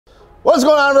What's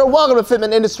going on, everyone? Welcome to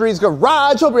Fitment Industries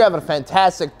Garage. Hope you're having a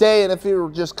fantastic day, and if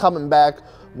you're just coming back,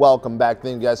 welcome back.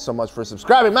 Thank you guys so much for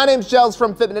subscribing. My name's Gels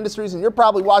from Fitment Industries, and you're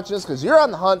probably watching this because you're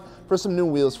on the hunt for some new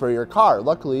wheels for your car.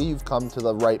 Luckily, you've come to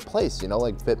the right place. You know,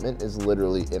 like Fitment is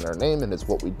literally in our name, and it's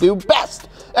what we do best.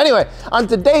 Anyway, on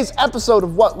today's episode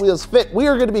of What Wheels Fit, we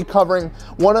are going to be covering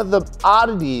one of the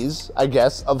oddities, I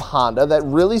guess, of Honda that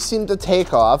really seemed to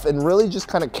take off and really just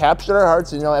kind of captured our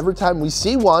hearts. And, you know, every time we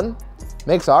see one,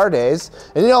 makes our days.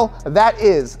 And you know, that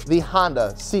is the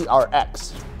Honda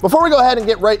CRX. Before we go ahead and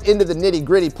get right into the nitty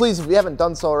gritty, please, if you haven't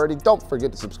done so already, don't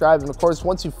forget to subscribe. And of course,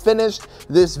 once you've finished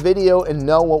this video and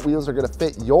know what wheels are gonna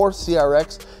fit your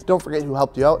CRX, don't forget who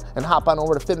helped you out and hop on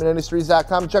over to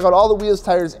fitmentindustries.com. Check out all the wheels,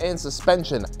 tires, and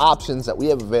suspension options that we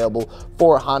have available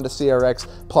for Honda CRX,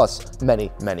 plus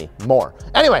many, many more.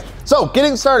 Anyway, so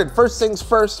getting started, first things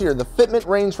first here, the fitment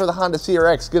range for the Honda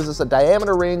CRX gives us a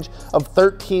diameter range of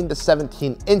 13 to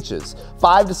 17 inches,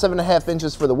 5 to 7.5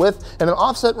 inches for the width, and an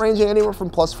offset ranging anywhere from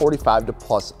plus 45 to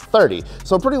plus 30.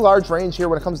 So a pretty large range here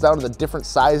when it comes down to the different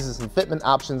sizes and fitment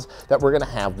options that we're gonna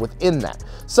have within that.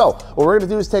 So what we're gonna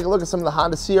do is take a look at some of the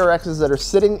Honda CRXs that are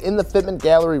sitting in the fitment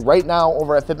gallery right now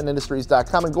over at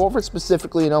fitmentindustries.com and go over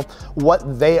specifically, you know,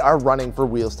 what they are running for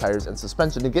wheels, tires, and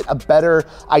suspension to get a better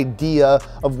idea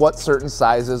of what certain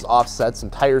sizes, offsets,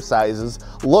 and tire sizes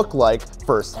look like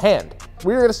firsthand.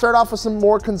 We're going to start off with some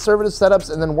more conservative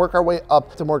setups and then work our way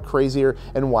up to more crazier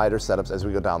and wider setups as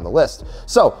we go down the list.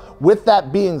 So with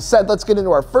that being said, let's get into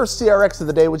our first CRX of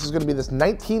the day, which is going to be this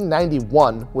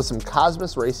 1991 with some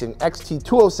Cosmos Racing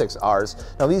XT206Rs.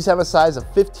 Now these have a size of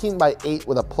 15x8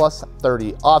 with a plus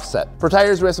 30 offset. For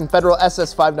tires, we have some Federal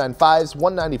SS595s,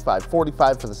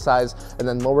 195/45 for the size, and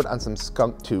then lowered on some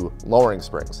Skunk 2 lowering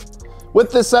springs. With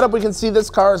this setup, we can see this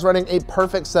car is running a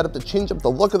perfect setup to change up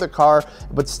the look of the car,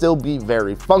 but still be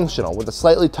very functional. With a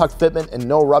slightly tucked fitment and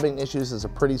no rubbing issues, is a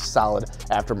pretty solid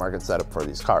aftermarket setup for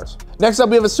these cars. Next up,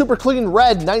 we have a super clean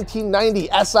red 1990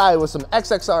 SI with some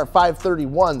XXR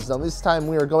 531s. Now this time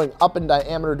we are going up in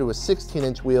diameter to a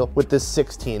 16-inch wheel with this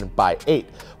 16x8.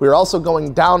 We are also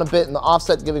going down a bit in the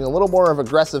offset, giving a little more of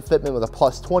aggressive fitment with a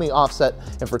plus 20 offset.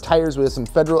 And for tires, we have some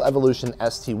Federal Evolution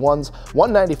ST1s,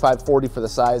 195/40 for the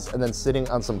size, and then sitting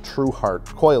on some True Heart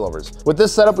coilovers. With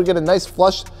this setup, we get a nice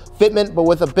flush fitment, but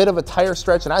with a bit of a tire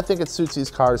stretch, and I think it suits these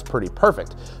cars pretty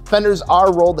perfect. Fenders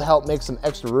are rolled to help make some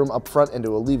extra room up front and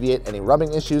to alleviate any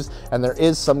rubbing issues, and there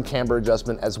is some camber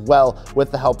adjustment as well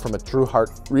with the help from a True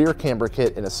Heart rear camber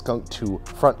kit and a Skunk 2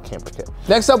 front camber kit.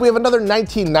 Next up, we have another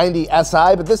 1990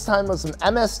 SI, but this time with some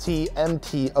MST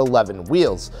MT11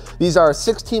 wheels. These are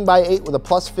 16x8 with a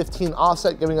plus 15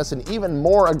 offset, giving us an even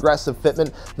more aggressive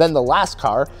fitment than the last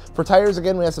car. For tires,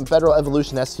 again, we have some Federal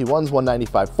Evolution ST1s,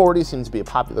 195/40, seems to be a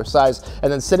popular size,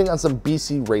 and then sitting on some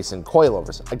BC Racing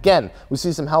coilovers. Again, we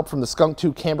see some help from the Skunk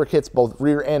 2 camber kits, both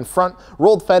rear and front,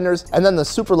 rolled fenders, and then the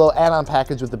super low add-on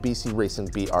package with the BC Racing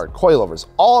BR coilovers.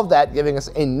 All of that giving us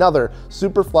another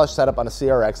super flush setup on a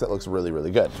CRX that looks really,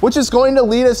 really good. Which is going to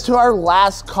lead us to our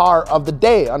last car of the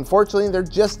day. Unfortunately, there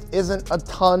just isn't a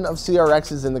ton of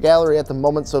CRXs in the gallery at the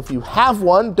moment, so if you have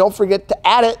one, don't forget to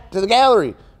add it to the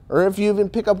gallery. Or if you even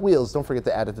pick up wheels, don't forget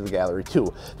to add it to the gallery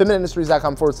too.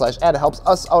 fitmentindustries.com/add. It helps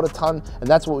us out a ton, and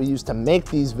that's what we use to make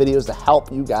these videos to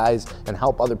help you guys and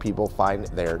help other people find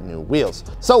their new wheels.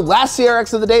 So last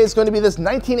CRX of the day is going to be this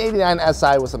 1989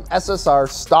 SI with some SSR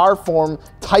Starform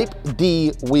Type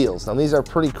D wheels. Now these are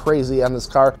pretty crazy on this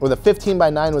car with a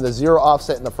 15x9 with a 0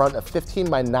 offset in the front, a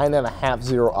 15x9.5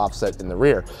 0 offset in the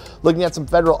rear. Looking at some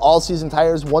Federal all-season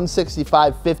tires,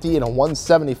 165/50 and a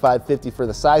 175/50 for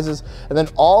the sizes, and then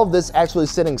all of this actually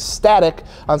sitting static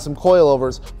on some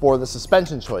coilovers for the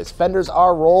suspension choice. Fenders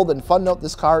are rolled, and fun note,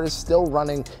 this car is still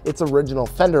running its original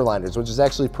fender liners, which is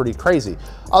actually pretty crazy.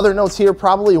 Other notes here,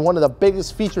 probably one of the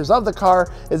biggest features of the car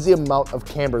is the amount of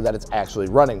camber that it's actually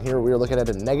running. Here we are looking at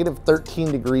a negative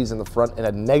 13 degrees in the front and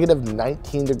a negative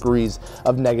 19 degrees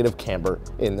of negative camber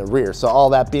in the rear. So all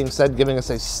that being said, giving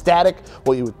us a static,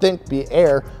 what you would think be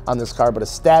air on this car, but a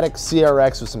static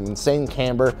CRX with some insane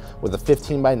camber with a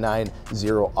 15x9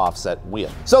 0 offset wheel.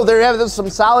 So there you have it. There's some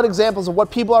solid examples of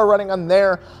what people are running on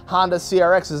their Honda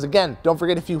CRXs. Again, don't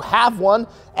forget, if you have one,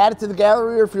 add it to the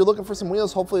gallery, or if you're looking for some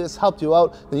wheels, hopefully this helped you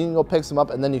out, then you can go pick some up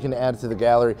and then you can add it to the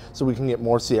gallery so we can get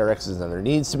more CRXs, and there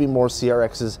needs to be more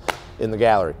CRXs in the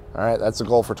gallery. All right, that's the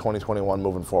goal for 2021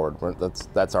 moving forward.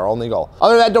 That's our only goal.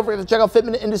 Other than that, don't forget to check out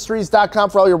fitmentindustries.com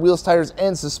for all your wheels, tires,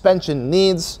 and suspension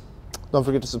needs. Don't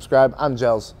forget to subscribe. I'm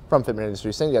Gels from Fitment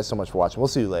Industries. Thank you guys so much for watching. We'll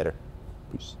see you later.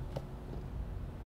 Peace.